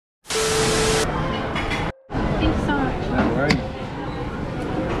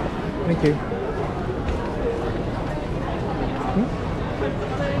you.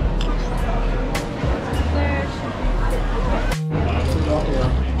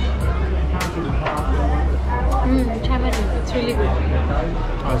 Try my drink. It's really good.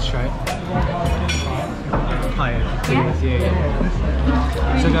 Let's try it. Oh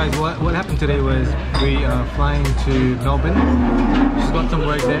yeah. So guys, what happened today was we are flying to Melbourne. She's got some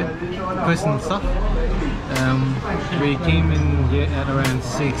work there, personal stuff. We came in here at around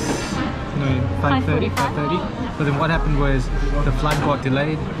 5:30. But then what happened was the flight got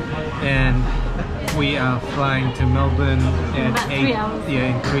delayed, and we are flying to Melbourne at 8.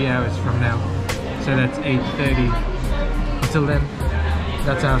 Yeah, in 3 hours from now. So that's 8:30. Until then,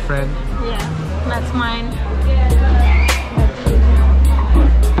 that's our friend. Yeah, that's mine.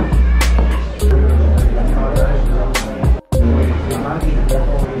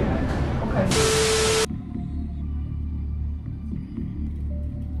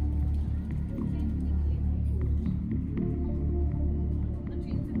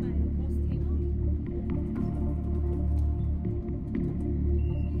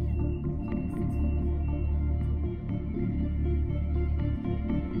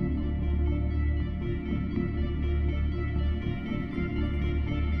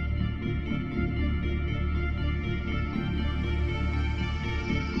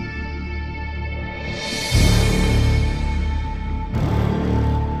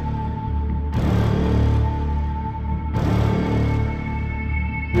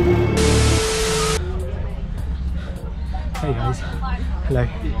 Hey guys, hello.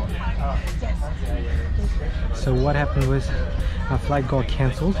 So what happened was our flight got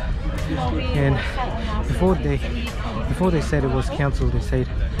cancelled, and before they said it was cancelled, they said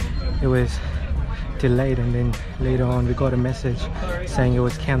it was delayed, and then later on we got a message saying it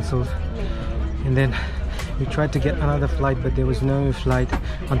was cancelled, and then we tried to get another flight, but there was no flight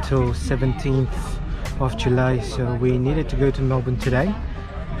until 17th of July, so we needed to go to Melbourne today.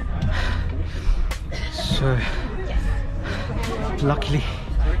 So luckily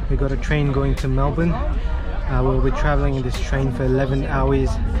we got a train going to Melbourne. We'll be traveling in this train for 11 hours.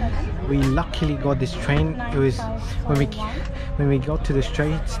 We luckily got this train. It was when we got to the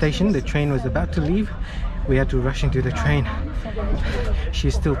station, the train was about to leave. We had to rush into the train.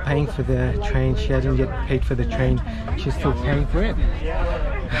 She's still paying for the train. She hasn't yet paid for the train. She's still paying for it.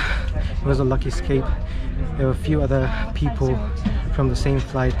 It was a lucky escape. There were a few other people from the same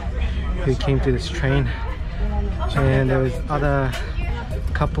flight who came to this train, and there was other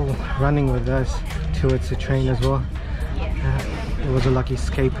couple running with us towards the train as well. It was a lucky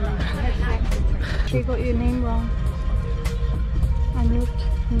escape. They got your name wrong. Anup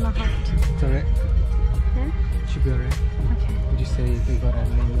Nahat. It's alright. Yeah? Should be alright. Okay. Did you say they got our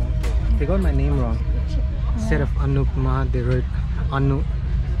name wrong? They got my name wrong. Instead of Anup Nahat, they wrote Anut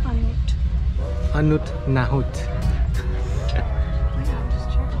Nahut.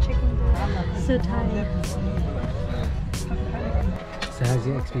 So tired. So how's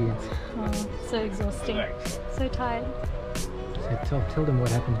your experience? Oh, so exhausting. So tired. So tell them what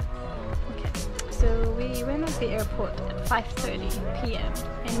happened. Okay. So we went to the airport at 5:30 p.m.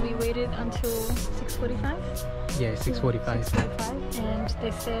 and we waited until 6:45. Yeah, 6:45. 6:45, and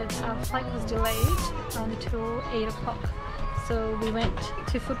they said our flight was delayed until 8 o'clock. So we went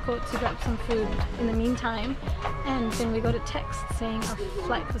to food court to grab some food in the meantime, and then we got a text saying our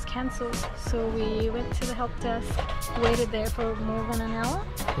flight was cancelled. So we went to the help desk, waited there for more than an hour,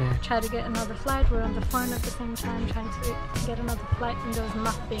 tried to get another flight. We're on the phone at the same time trying to get another flight, and there was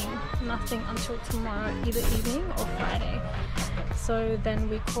nothing until tomorrow, either evening or Friday. So then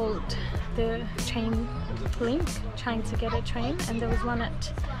we called the train link trying to get a train, and there was one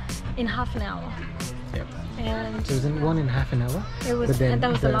in half an hour. Yep. And there was one in half an hour. It was, and that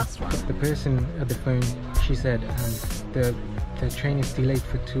was the last one. The person at the phone, she said the train is delayed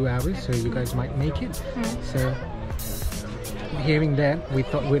for 2 hours, so you guys might make it. So hearing that, we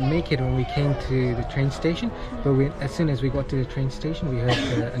thought we'd make it when we came to the train station, but as soon as we got to the train station, we heard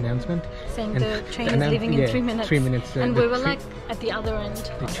the announcement saying the train is leaving in 3 minutes. 3 minutes. And we were like at the other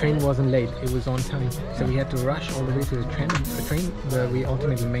end. The train wasn't late; it was on time. So we had to rush all the way to the train, where we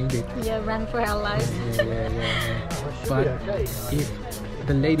ultimately made it. Yeah, ran for our lives. Yeah. But if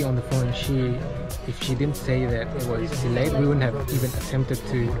the lady on the phone, if she didn't say that it was delayed, we wouldn't have even attempted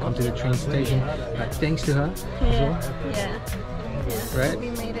to come to the train station. But thanks to her as well. Yeah. Right?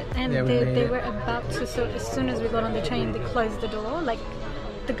 We made it. And they were about to, so as soon as we got on the train, they closed the door. Like,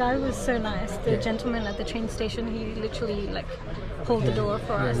 the guy was so nice. The Yeah. gentleman at the train station, he literally like hold the door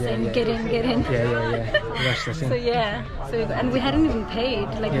for us yeah, and yeah. get in. Yeah. Rush us in. So yeah, and we hadn't even paid.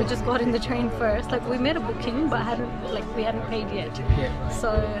 Like Yeah. we just got in the train first. Like we made a booking, but we hadn't paid yet. Yeah. So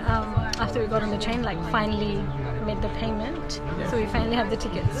after we got on the train, like finally made the payment. Yeah. So we finally have the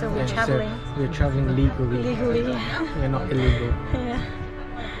ticket. So we're Yeah, traveling So we're traveling legally. legally. We're not illegal Yeah.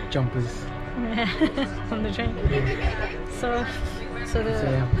 jumpers. On the train. So So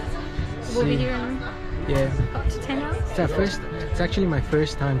yeah. we'll be See- here in Yeah. up to 10 hours. It's actually my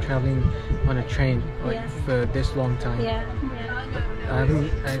first time traveling on a train like Yeah. for this long time. Yeah.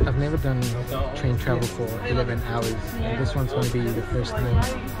 I've never done train travel for 11 hours. And this one's going to be the first time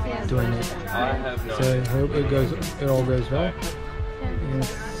Yeah. doing it. So I hope it all goes well. And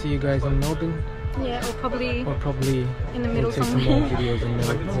see you guys in Melbourne, Yeah, or probably or probably in the middle we'll take some somewhere. more videos in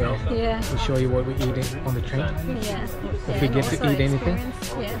Melbourne. Yeah. Yeah. We'll show you what we eat on the train Yeah. we and get to also eat anything.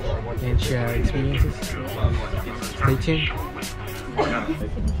 experience. Yeah. and share our experiences. Stay tuned.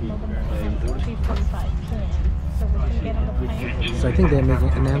 3:45 p.m. So we can get on the plane. So I think they're making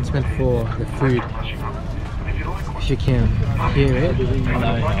an announcement for the food. If you can hear it.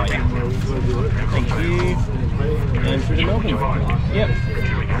 Thank you. And through to Melbourne. Yep.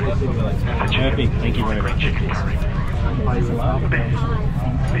 Perfect. Thank you very much.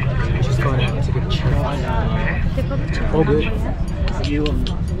 Just going out to the church. They've got the chicken All good. number, yeah?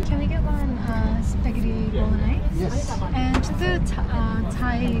 Can we get one spaghetti bolognese? Yes. And the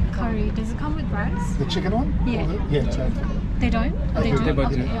Thai curry, does it come with rice? The chicken one? Yeah. Yeah. So They don't? They do? do. They both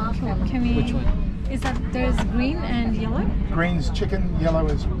Okay, do. yeah, can we... Which one? Is that there's green and yellow? green's chicken, yellow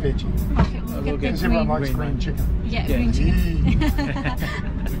is veggie. Okay, we'll get the Because everyone green. likes green chicken. Yeah, Yeah. green chicken.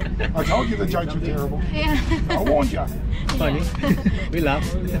 I told you the jokes were terrible. Yeah. I warned you. Funny. We laugh.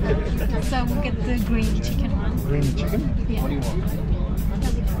 So we'll get the green chicken one. Green chicken. Yeah. What do you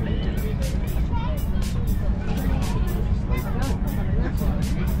want?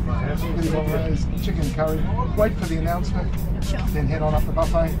 Spaghetti bolognese, chicken curry. Wait for the announcement, Sure. then head on up the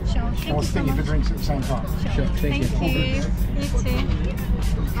buffet. Sure. And Thank we'll you so stick you for much. drinks at the same time. Sure, thank you. You too.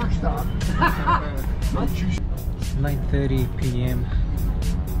 9:30 p.m.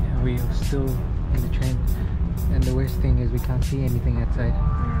 and we are still in the train. And the worst thing is we can't see anything outside.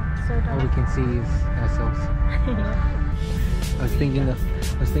 So All we can see is ourselves. I was thinking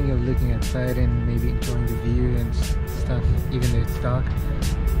of looking outside and maybe enjoying the view and stuff, even though it's dark.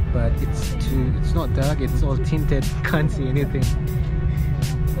 But it's not dark, it's all tinted, can't see anything.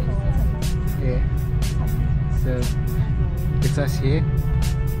 Yeah. So it's us here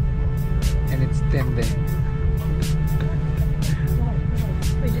and it's them there.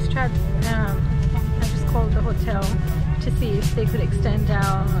 We just tried, I just called the hotel to see if they could extend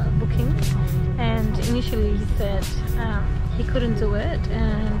our booking, and initially he said he couldn't do it,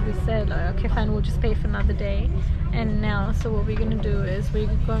 and we said okay fine, we'll just pay for another day. And now, so what we're going to do is we're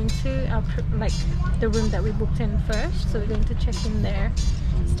going to our the room that we booked in first, so we're going to check in there,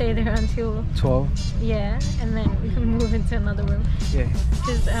 stay there until 12. yeah, and then we can move into another room. Yeah.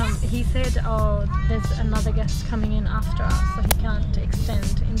 Because he said, oh, there's another guest coming in after us, so he can't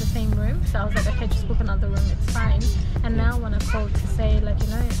extend in the same room. So I was like, okay, just book another room, it's fine. And now when I called to say, like, you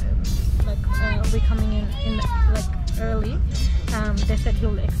know, we're coming in early, they said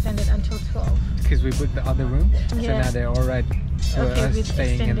he'll extend it until 12. Because we booked the other room, so Yeah. now they're alright to Okay, us with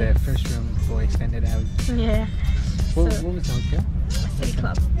staying in their extended. first room for extended hours. Yeah. What So- was the hotel? City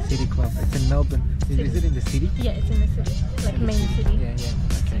Club. City Club. It's in Melbourne. Is it in the city? Yeah, it's in the city, like main city. Yeah,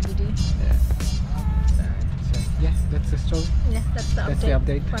 yeah. Okay. CBD. Yeah. So yeah, that's the story. Yeah, that's the That's the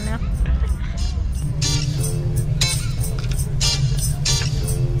update, update. for now.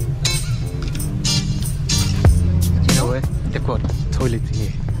 You know what? They've got toilets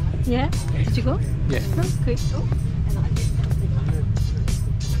here. Yeah? Did you go? Yeah. Oh, quick.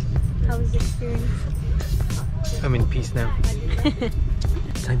 How was the experience? I'm in peace now.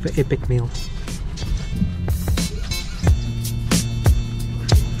 Time for epic meal.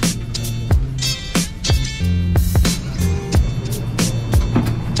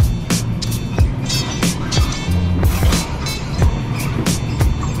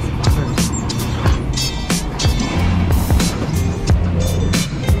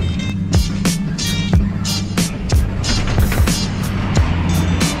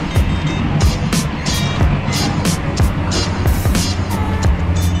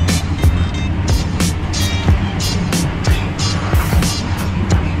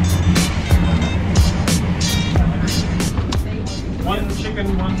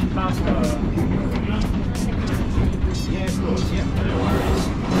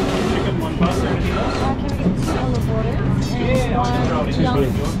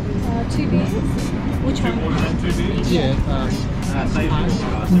 2 beers. Which one? Yeah.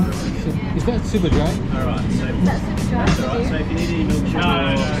 Is that super dry? Alright, so Is that super dry for you? if you need any milk sugar,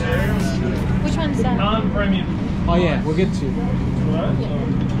 Which one's that? premium. Oh yeah, we'll get two.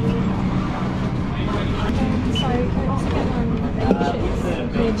 Sorry, can I also get one chips?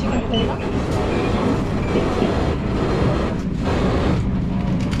 The chicken flavor?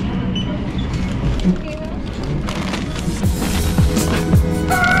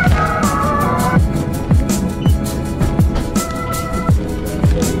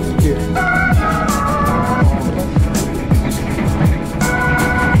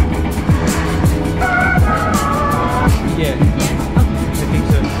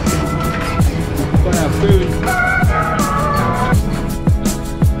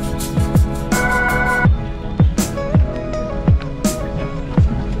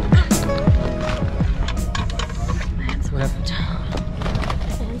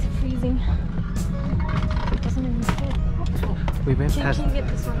 We went Can past. you get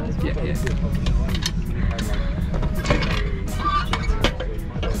this one as well? Yeah.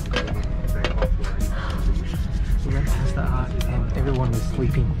 We went past the hut and everyone was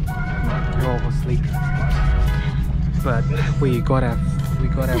sleeping. We all was asleep. But we got our food. We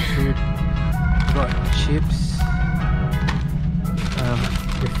got chips. A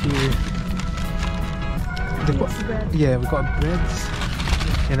few. Bread. Yeah, we got breads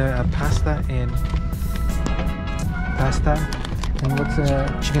and a pasta and what's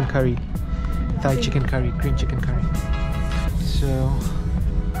chicken curry, Thai chicken curry, green chicken curry. So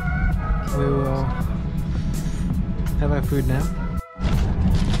we will have our food now.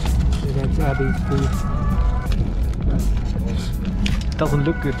 So that's Abby's food. Doesn't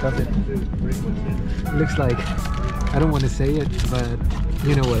look good, does it? Looks like, I don't want to say it, but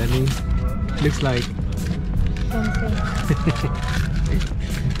you know what I mean. Looks like.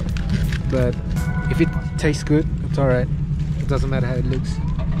 But if it tastes good, it's alright. It doesn't matter how it looks.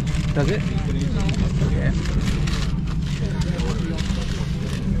 Does it? Yeah.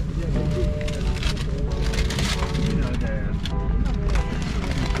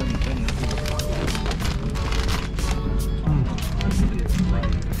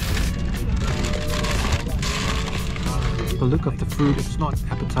 The look of the food, it's not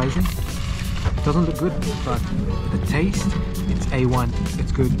appetizing. It doesn't look good, but the taste, it's A1.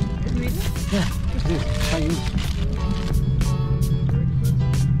 It's good. Really? Yeah, it is. Try yours.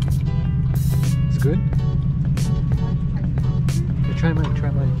 It's good. Yeah, try mine.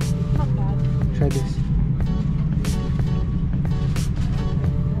 Not bad. Try this.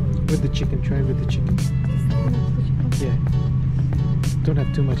 With the chicken, try with the chicken. Yeah. Don't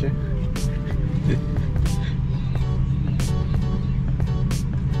have too much, eh?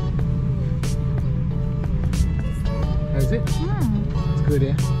 How's it? It's good,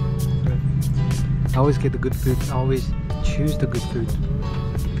 yeah? Good. I always get the good food. I always choose the good food.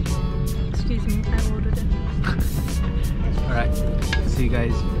 Excuse me, I ordered it. Alright, see you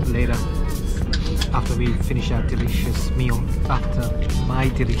guys later. After we finish our delicious meal. After my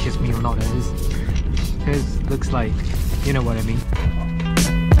delicious meal, not hers. Hers looks like, you know what I mean.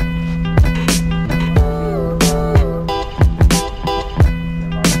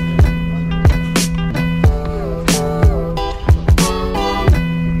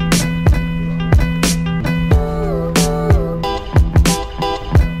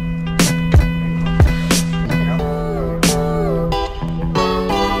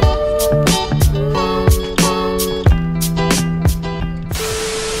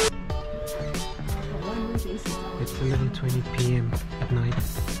 It's 11:20 PM at night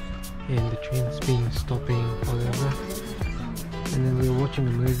and the train's been stopping whatever, and then we were watching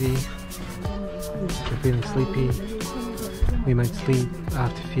a movie. We're feeling sleepy. We might sleep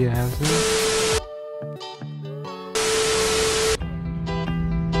after a few hours now.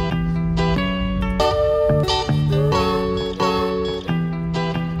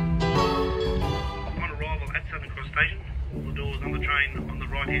 On arrival at Southern Cross Station, all the doors on the train on the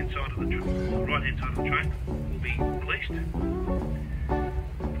right-hand side of the train will be released.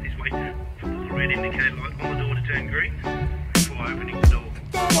 Please wait for the red indicator light on the door to turn green before opening the door.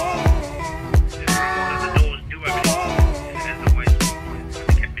 Just a reminder, the doors do open, and as always,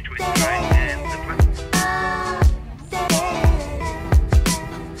 the gap between the train and the platform.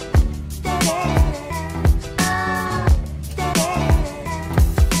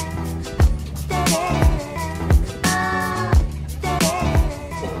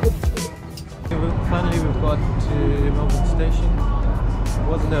 Finally we've got to Melbourne Station. It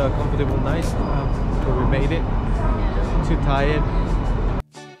wasn't a comfortable night, but we made it. Too tired.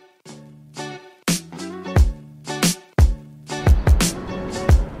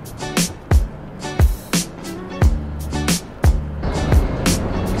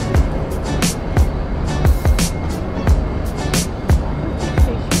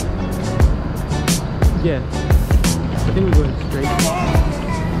 Yeah. I think we're going straight.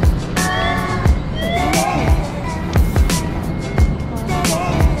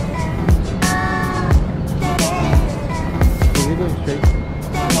 Straight.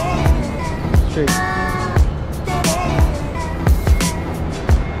 Straight.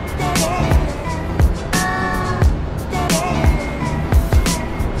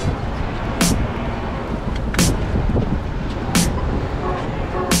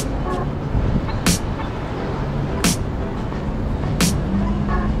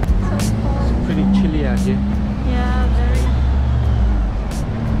 It's pretty chilly out here. Yeah, very.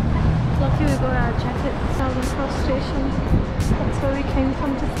 Lucky we got our jacket at Southern Cross Station. That's where we came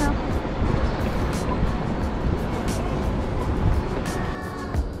from just now.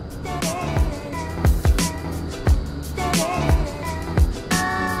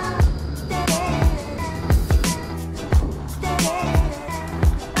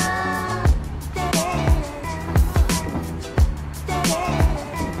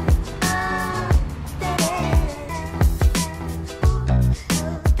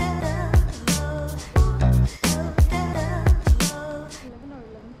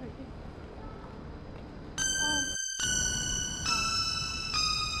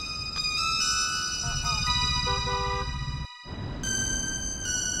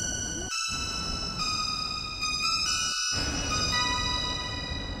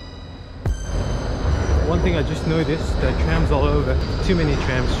 One thing I just noticed, there are trams all over. Too many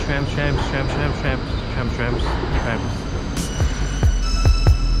trams, trams.